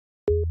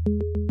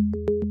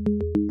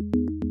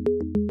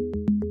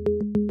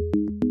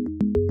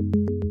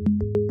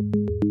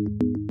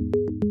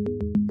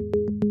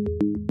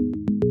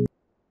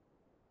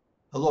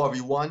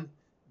everyone,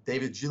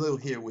 David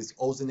Gilio here with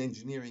Ozen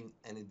Engineering,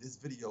 and in this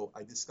video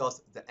I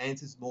discussed the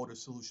Ansys Motor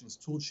Solutions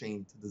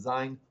toolchain to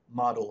design,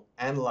 model,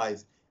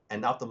 analyze,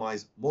 and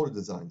optimize motor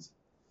designs.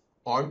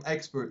 ARM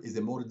Expert is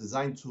a motor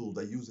design tool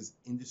that uses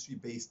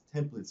industry-based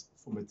templates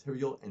for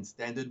material and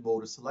standard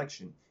motor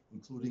selection,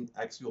 including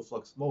axial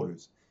flux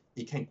motors.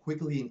 It can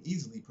quickly and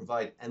easily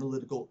provide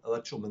analytical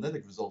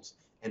electromagnetic results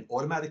and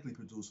automatically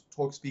produce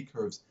torque speed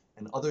curves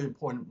and other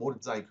important motor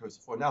design curves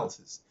for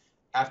analysis.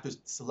 After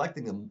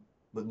selecting a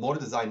motor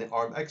design in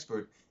ARM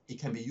Expert, it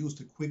can be used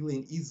to quickly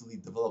and easily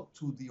develop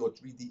 2D or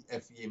 3D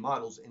FEA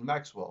models in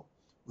Maxwell,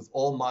 with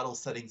all model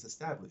settings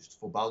established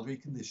for boundary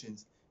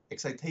conditions,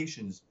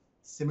 excitations,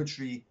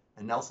 symmetry,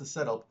 analysis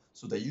setup,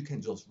 so that you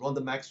can just run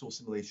the Maxwell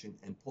simulation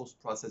and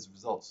post-process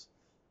results.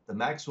 The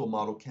Maxwell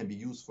model can be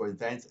used for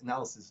advanced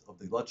analysis of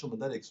the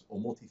electromagnetics or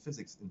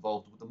multiphysics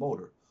involved with the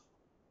motor.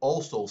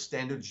 Also,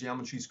 standard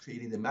geometries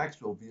created in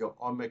Maxwell via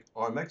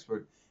ARM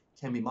Expert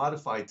can be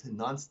modified to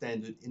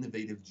non-standard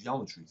innovative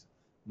geometries.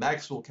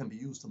 Maxwell can be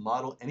used to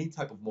model any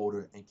type of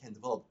motor and can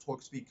develop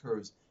torque speed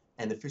curves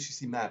and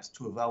efficiency maps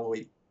to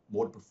evaluate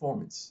motor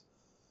performance.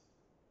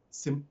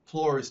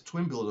 Simplor's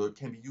Twin Builder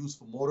can be used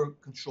for motor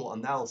control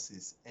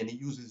analysis, and it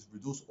uses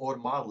reduced order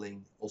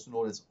modeling, also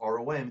known as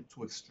ROM,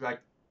 to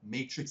extract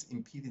matrix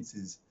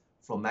impedances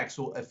from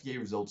Maxwell FEA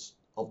results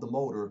of the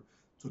motor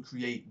to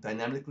create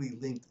dynamically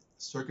linked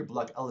circuit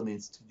block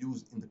elements to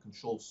use in the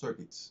control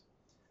circuits.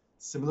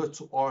 Similar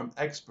to ARM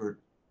Expert,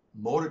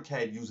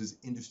 Motor-CAD uses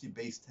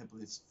industry-based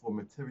templates for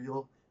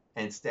material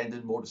and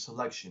standard motor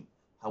selection.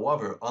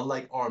 However,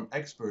 unlike ARM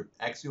Expert,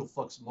 axial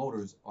flux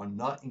motors are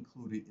not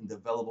included in the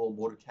available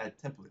Motor-CAD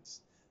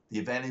templates. The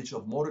advantage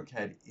of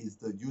Motor-CAD is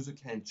the user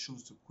can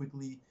choose to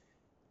quickly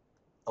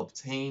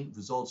obtain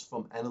results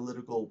from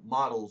analytical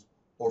models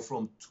or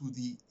from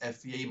 2D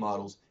FEA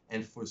models,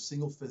 and for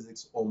single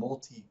physics or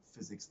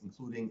multi-physics,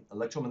 including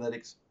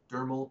electromagnetics,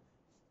 thermal,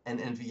 and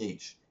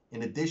NVH.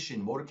 In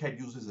addition, Motor-CAD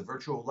uses a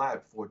virtual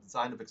lab for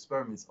design of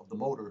experiments of the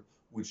motor,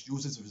 which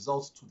uses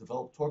results to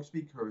develop torque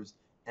speed curves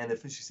and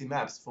efficiency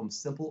maps from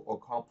simple or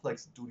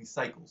complex duty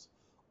cycles.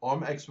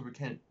 ARM Expert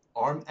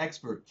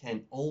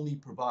can only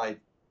provide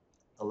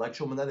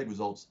electromagnetic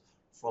results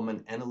from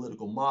an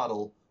analytical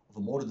model of a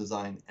motor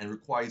design and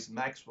requires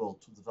Maxwell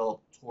to develop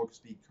torque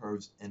speed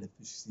curves and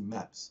efficiency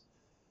maps.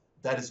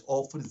 That is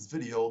all for this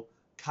video.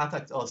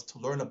 Contact us to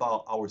learn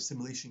about our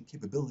simulation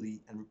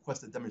capability and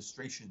request a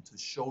demonstration to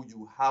show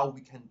you how we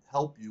can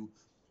help you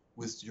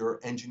with your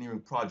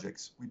engineering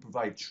projects. We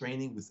provide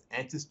training with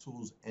Ansys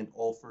tools and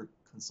offer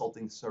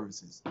consulting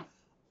services.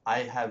 I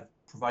have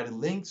provided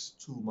links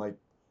to my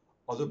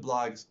other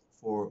blogs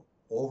for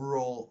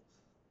overall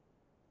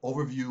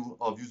overview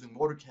of using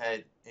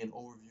Motor-CAD and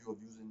overview of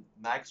using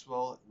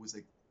Maxwell with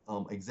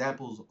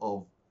examples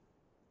of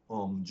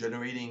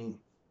generating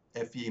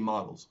FEA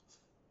models.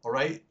 All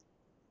right.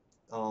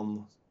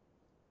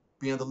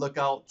 Be on the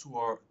lookout to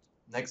our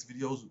next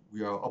videos.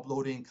 We are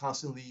uploading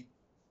constantly.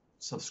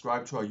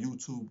 Subscribe to our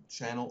YouTube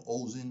channel,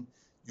 Ozen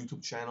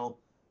YouTube channel.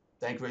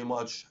 Thank you very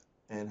much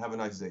and have a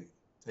nice day.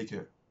 Take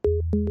care.